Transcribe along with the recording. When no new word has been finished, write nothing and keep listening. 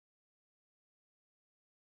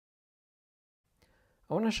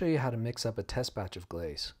I want to show you how to mix up a test batch of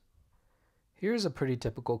glaze. Here's a pretty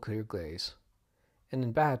typical clear glaze, and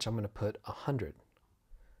in batch I'm going to put 100.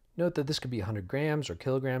 Note that this could be 100 grams or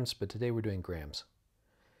kilograms, but today we're doing grams.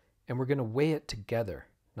 And we're going to weigh it together,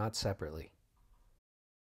 not separately.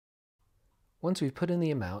 Once we've put in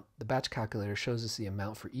the amount, the batch calculator shows us the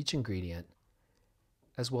amount for each ingredient,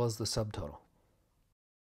 as well as the subtotal.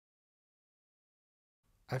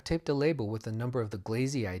 I've taped a label with the number of the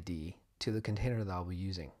Glazy ID to the container that I'll be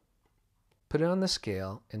using. Put it on the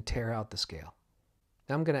scale and tear out the scale.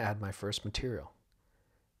 Now I'm going to add my first material.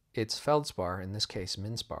 It's Feldspar, in this case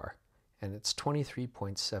Minspar, and it's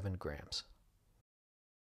 23.7 grams.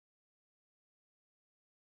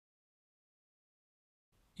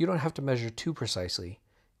 You don't have to measure too precisely.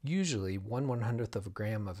 Usually 1/100th of a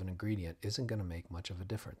gram of an ingredient isn't going to make much of a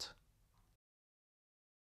difference.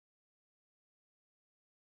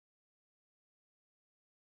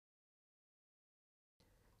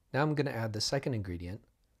 Now I'm going to add the second ingredient,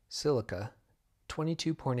 silica,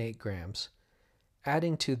 22.8 grams.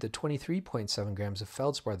 Adding to the 23.7 grams of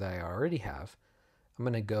feldspar that I already have, I'm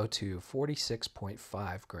going to go to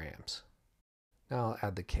 46.5 grams. Now I'll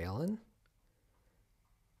add the kaolin.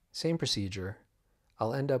 Same procedure.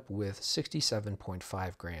 I'll end up with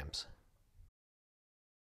 67.5 grams.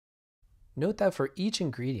 Note that for each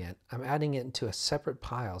ingredient, I'm adding it into a separate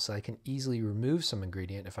pile so I can easily remove some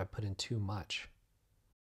ingredient if I put in too much.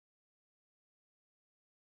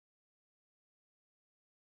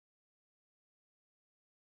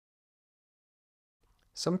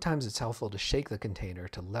 Sometimes it's helpful to shake the container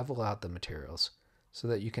to level out the materials so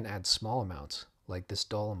that you can add small amounts, like this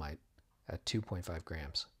dolomite at 2.5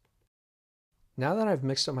 grams. Now that I've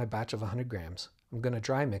mixed up my batch of 100 grams, I'm going to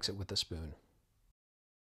dry mix it with a spoon.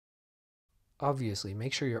 Obviously,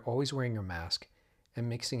 make sure you're always wearing your mask and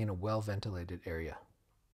mixing in a well-ventilated area.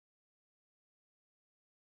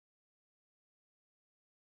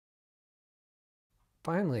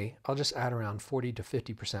 Finally, I'll just add around 40 to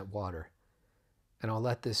 50% water, and I'll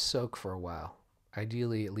let this soak for a while,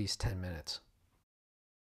 ideally at least 10 minutes.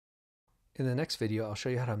 In the next video, I'll show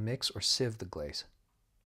you how to mix or sieve the glaze.